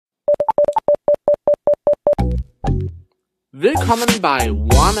Willkommen bei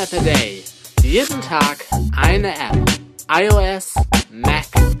One App a Day. Jeden Tag eine App. iOS, Mac,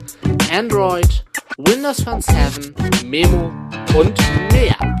 Android, Windows Phone 7, Memo und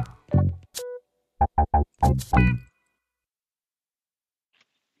mehr.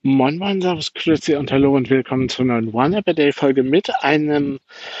 Moin Moin, Servus, Grüezi und Hallo und willkommen zur neuen One App a Day Folge mit einer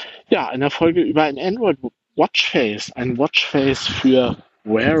Folge über ein Android Watchface, ein Watchface für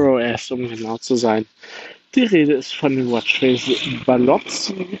Wear OS, um genau zu sein. Die Rede ist von dem Watchface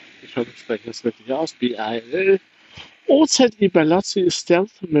Ballozi. Ich hoffe, ich spreche das wirklich aus. B-A-L-O-Z-I Ballozi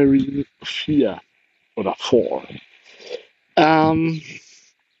Stealth Marine 4 oder 4.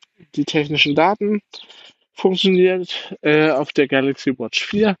 Die technischen Daten funktioniert auf der Galaxy Watch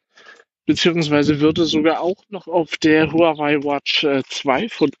 4, beziehungsweise würde sogar auch noch auf der Huawei Watch 2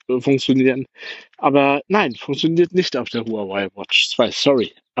 funktionieren. Aber nein, funktioniert nicht auf der Huawei Watch 2,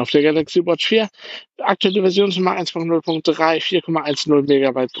 sorry. Auf der Galaxy Watch 4, aktuelle Versionsnummer 1.0.3, 4,10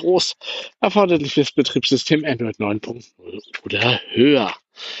 Megabyte groß, erforderliches Betriebssystem Android 9.0 oder höher.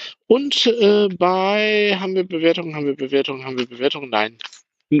 Und haben wir Bewertungen? Nein,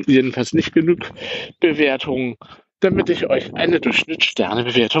 jedenfalls nicht genug Bewertungen, damit ich euch eine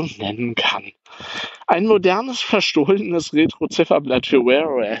Durchschnittssternebewertung nennen kann. Ein modernes, verstohlenes Retro-Zifferblatt für Wear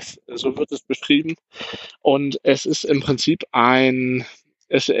OS, so wird es beschrieben. Und es ist im Prinzip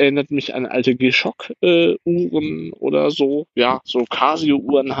es erinnert mich an alte G-Shock-Uhren oder so, ja, so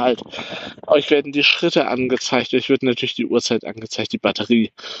Casio-Uhren halt. Euch werden die Schritte angezeigt, euch wird natürlich die Uhrzeit angezeigt, die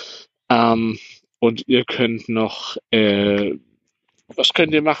Batterie. Und ihr könnt noch, was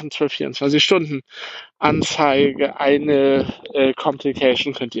könnt ihr machen? 12, 24 Stunden Anzeige, eine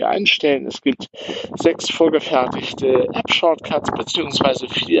Complication könnt ihr einstellen. Es gibt 6 vorgefertigte App-Shortcuts beziehungsweise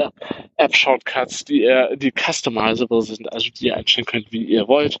 4 App-Shortcuts, die customizable sind, also die ihr einstellen könnt, wie ihr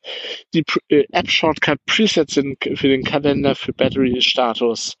wollt. Die App-Shortcut-Presets sind für den Kalender, für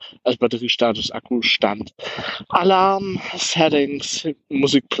Batteriestatus, also Batteriestatus, Akkustand, Alarm, Settings,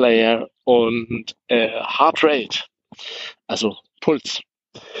 Musikplayer und Heartrate, also Puls.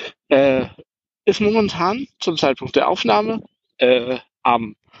 Ist momentan zum Zeitpunkt der Aufnahme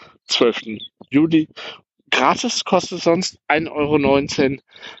am 12. Juli gratis, kostet sonst 1,19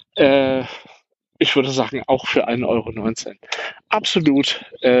 €. Ich würde sagen, auch für 1,19 € absolut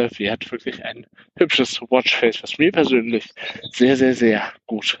wert. Wirklich ein hübsches Watchface, was mir persönlich sehr, sehr, sehr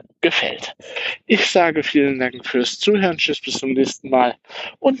gut gefällt. Ich sage vielen Dank fürs Zuhören. Tschüss, bis zum nächsten Mal.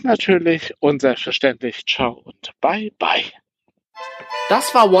 Und natürlich und selbstverständlich ciao und bye, bye.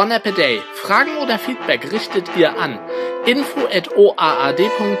 Das war One App a Day. Fragen oder Feedback richtet ihr an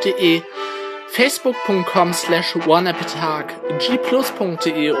info@oaad.de, facebook.com/oneappatag,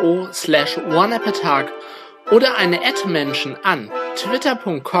 gplus.io/oneappatag oder eine @Menschen an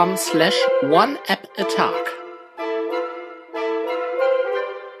twitter.com/oneappatag.